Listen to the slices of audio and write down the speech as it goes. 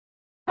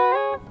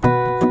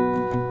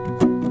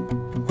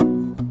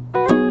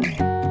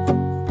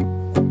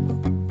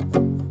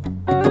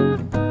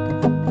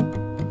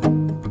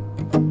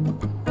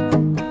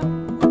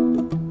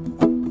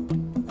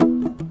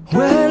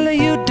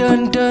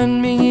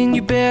and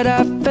you bet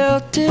I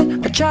felt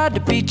it. I tried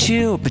to be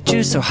chill, but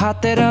you're so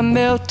hot that I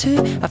melted.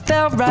 I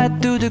fell right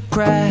through the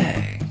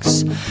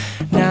cracks.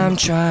 Now I'm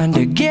trying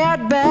to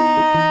get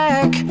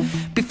back.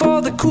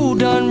 Before the cool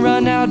done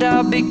run out,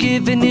 I'll be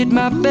giving it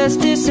my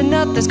bestest, and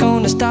nothing's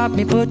gonna stop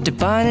me but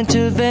divine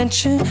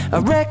intervention. I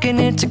reckon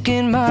it's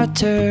again my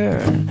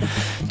turn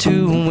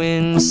to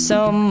win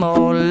some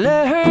or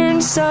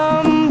learn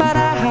some, but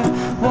I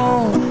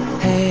won't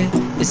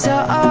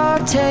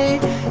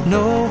hesitate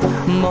no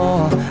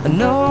more,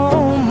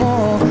 no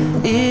more.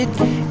 It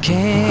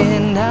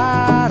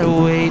cannot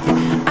wait.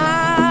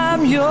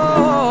 I'm yours.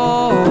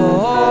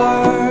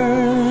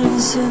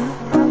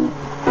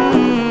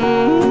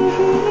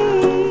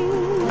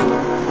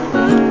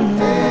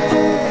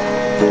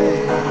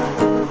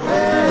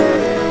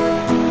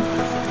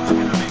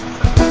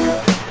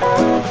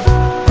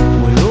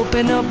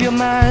 Open up your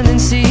mind and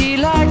see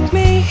like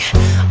me.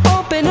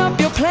 Open up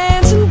your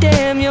plans and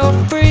damn, you're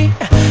free.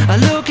 I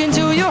look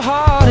into your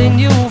heart and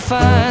you'll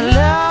find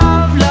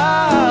love,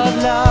 love,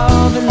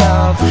 love, and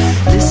love.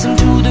 Listen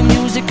to the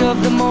music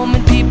of the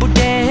moment, people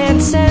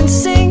dance and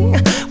sing.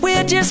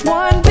 We're just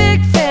one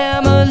big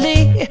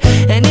family,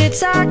 and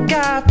it's our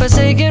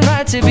God-forsaken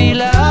right to be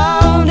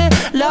loved.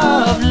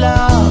 Love,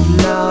 love,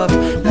 love,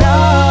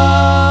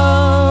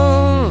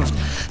 loved.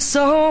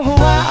 So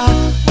I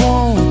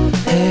won't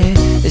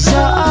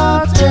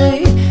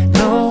hesitate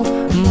no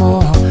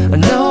more,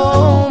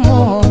 no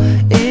more.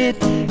 It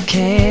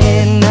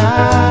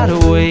cannot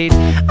wait.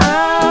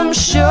 I'm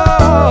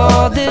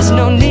sure there's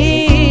no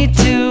need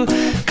to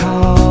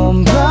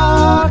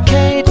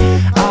complicate.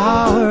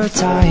 Our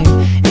time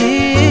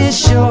is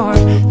short.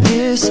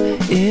 This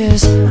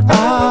is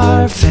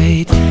our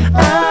fate.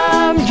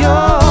 I'm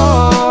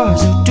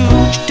yours. Do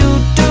you,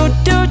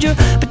 but do you,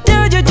 but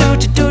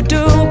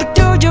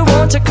do you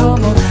want to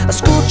come on? I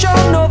scooch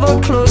on over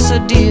closer,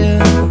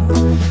 dear,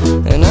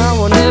 and I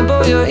will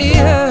nibble your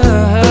ear.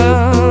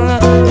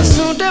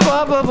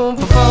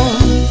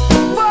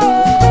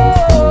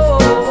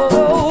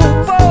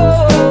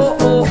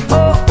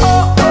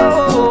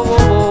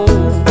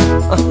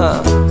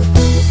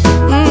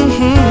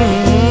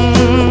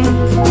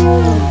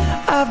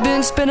 I've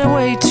been spending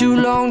way too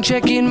long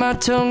checking my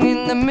tongue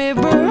in the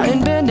mirror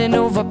and bending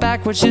over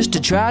backwards just to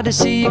try to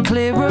see it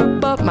clearer,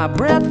 but my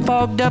breath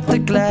fogged up the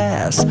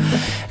glass,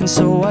 and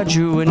so I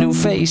drew a new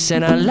face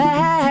and I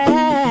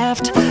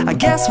laughed. I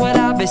guess what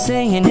I'll be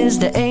saying is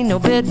there ain't no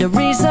better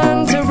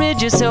reason to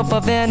rid yourself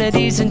of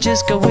vanities and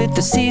just go with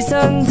the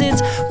seasons.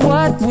 It's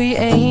what we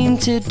aim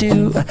to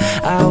do.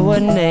 Our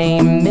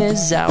name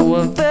is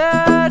our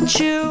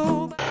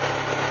virtue.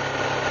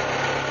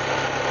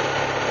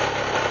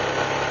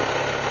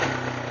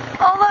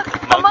 Oh look,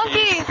 the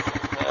monkeys!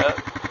 Yeah.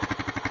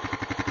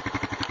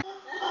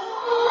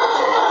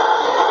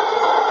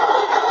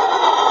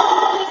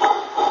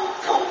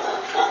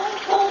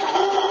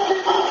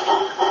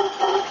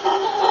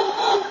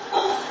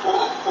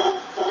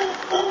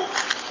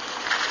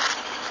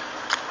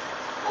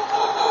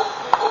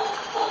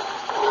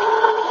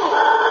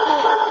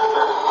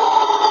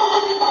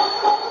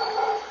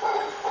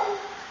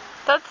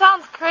 That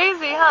sounds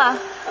crazy, huh?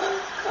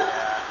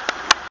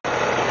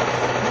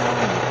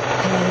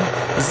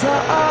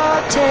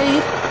 Hesitate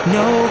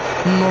no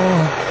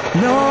more,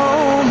 no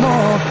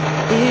more.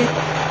 It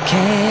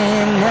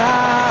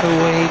cannot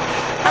wait.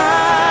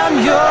 I'm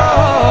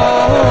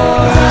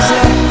yours.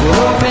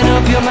 Open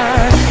up your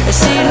mind and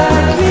see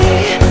like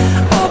me.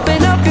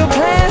 Open up your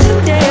plans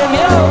and damn,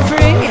 you're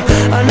free.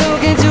 I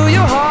look into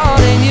your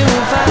heart and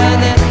you'll find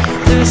that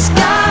the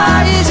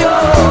sky is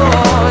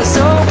yours.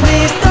 So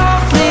please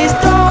don't, please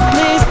don't,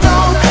 please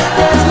don't.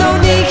 There's no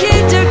need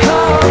here to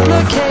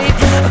complicate,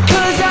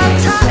 'cause our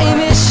time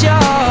is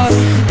short.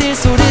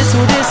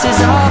 This is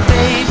our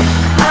fate.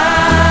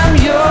 I'm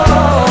yours.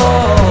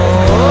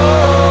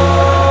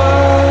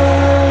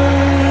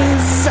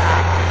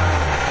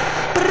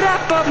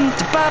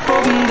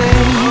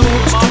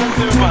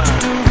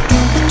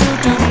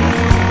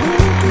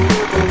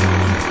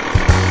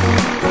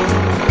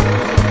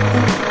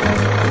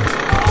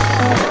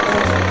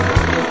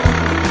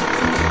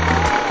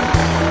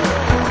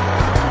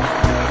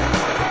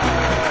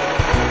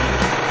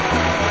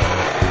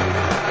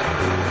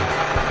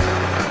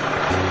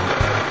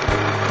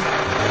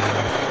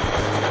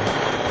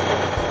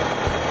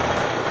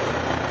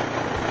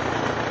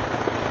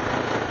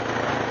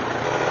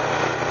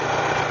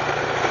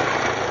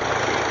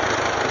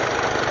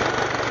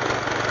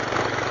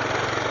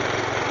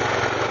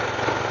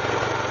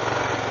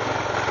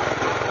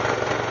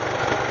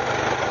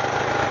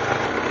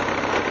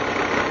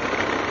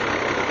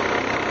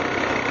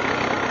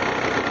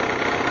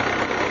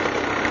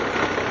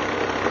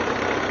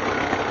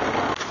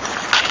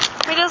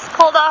 We just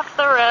pulled off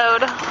the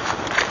road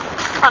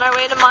on our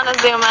way to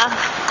Montezuma,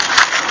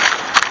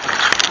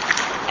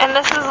 and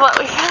this is what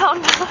we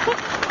found. Is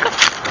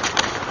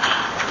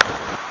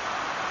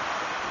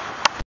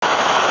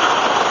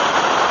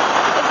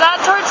that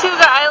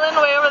Tortuga Island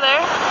way over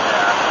there?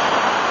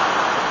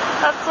 Yeah.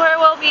 That's where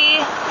we'll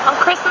be on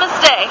Christmas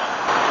Day.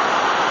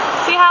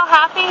 See how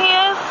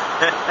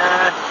My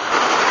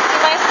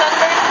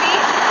sunburned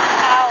feet?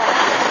 Ow.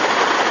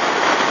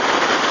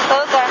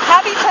 Those are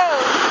happy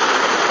toes.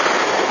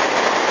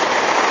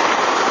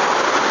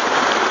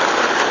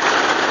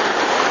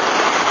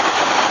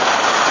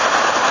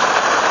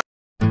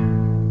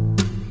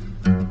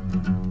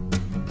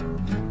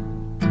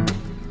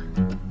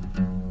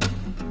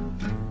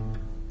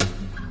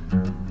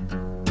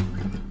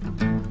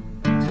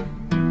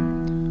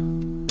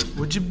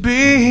 Would you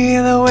be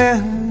the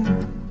wind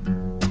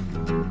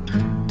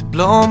to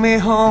blow me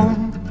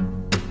home?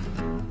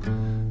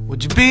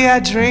 Would you be a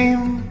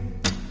dream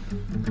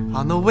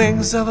on the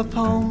wings of a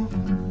poem?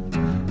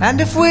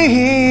 And if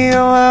we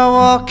were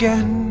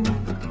walking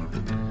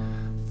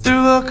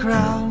through a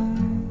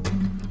crowd,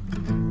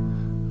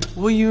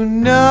 well, you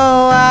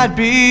know I'd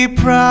be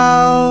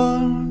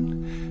proud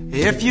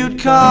if you'd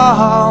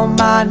call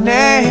my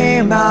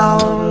name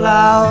out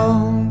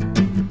loud.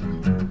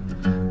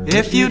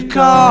 If you'd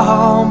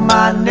call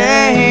my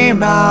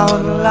name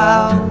out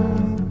loud.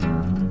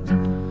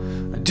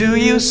 Do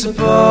you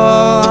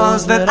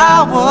suppose that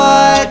I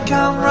would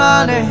come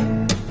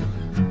running?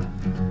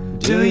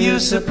 Do you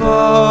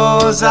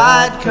suppose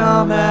I'd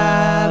come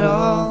at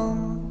all?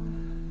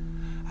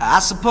 I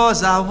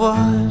suppose I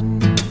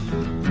would.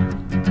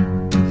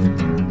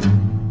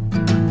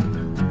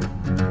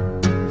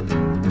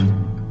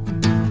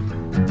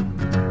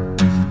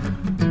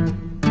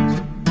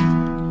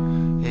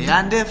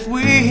 And if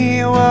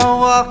we were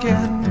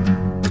walking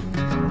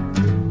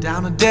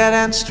down a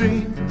dead-end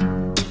street,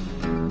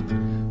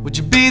 would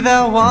you be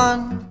the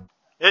one?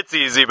 It's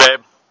easy,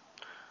 babe.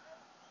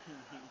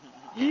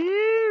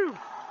 You.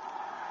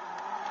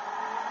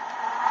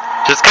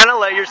 Just kind of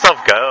let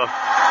yourself go.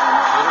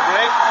 Little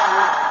break.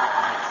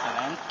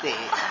 Excelente.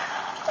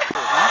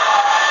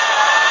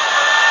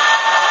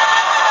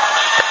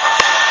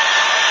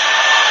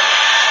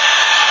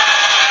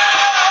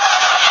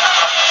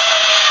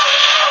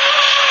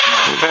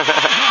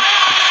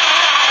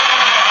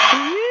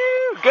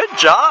 Good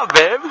job,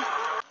 babe.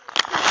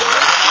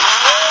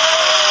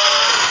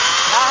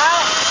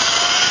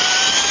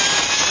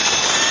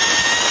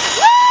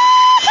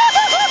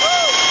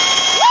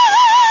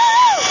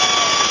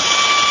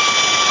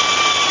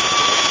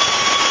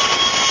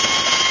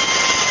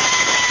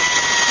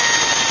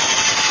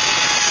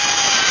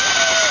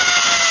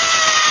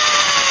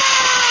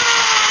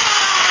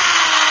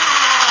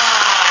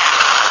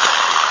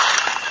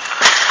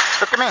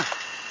 Look at me.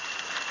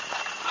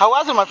 How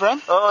was it, my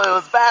friend? Oh, it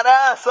was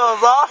badass. It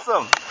was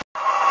awesome.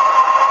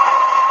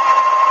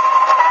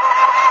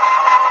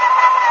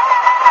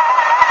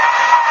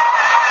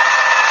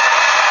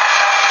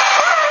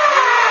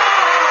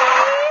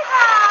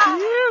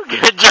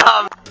 Good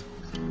job.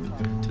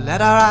 To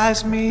let our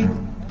eyes meet,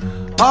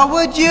 or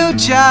would you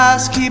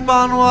just keep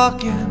on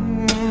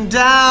walking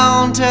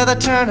down to the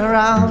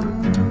turnaround?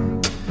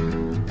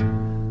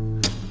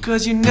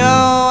 'Cause you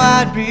know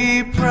I'd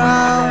be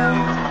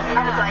proud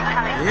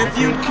if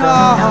you'd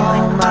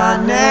call my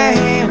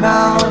name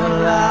out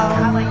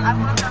loud.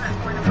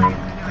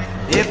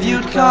 If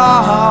you'd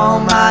call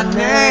my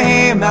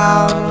name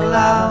out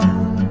loud.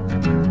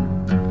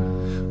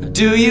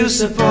 Do you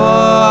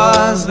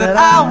suppose that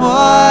I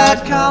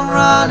would come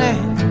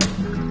running?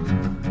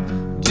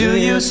 Do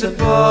you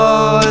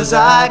suppose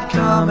I'd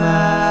come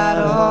at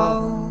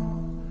all?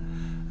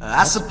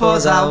 I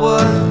suppose I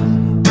would.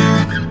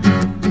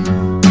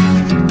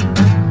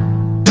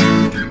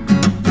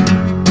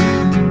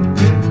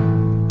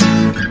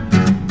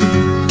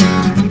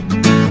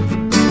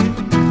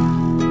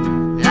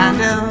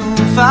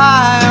 If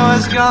I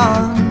was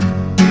gone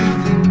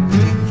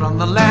from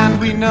the land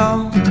we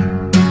know,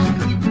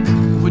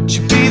 would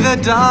you be the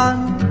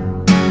dawn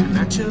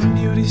that your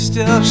beauty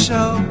still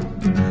show?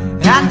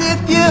 And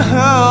if you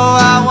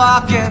are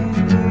walking,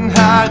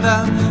 heard the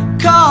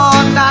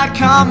cold night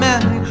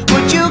coming,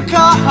 would you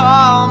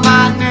call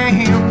my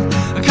name?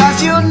 'Cause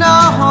you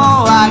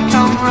know I'd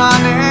come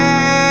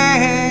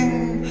running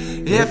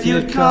if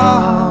you'd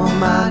call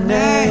my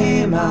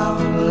name out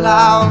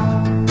loud.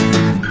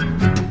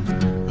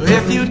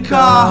 If you'd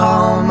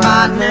call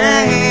my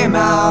name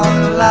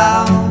out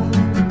loud.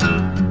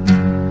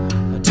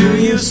 Do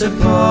you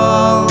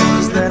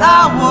suppose that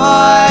I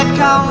would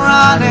come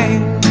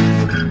running?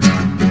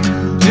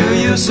 Do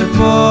you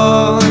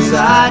suppose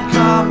I'd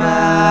come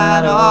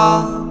at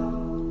all?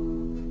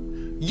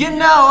 You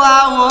know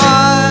I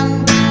would.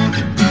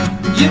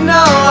 You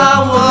know I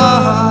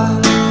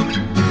would.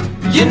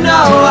 You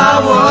know I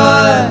would.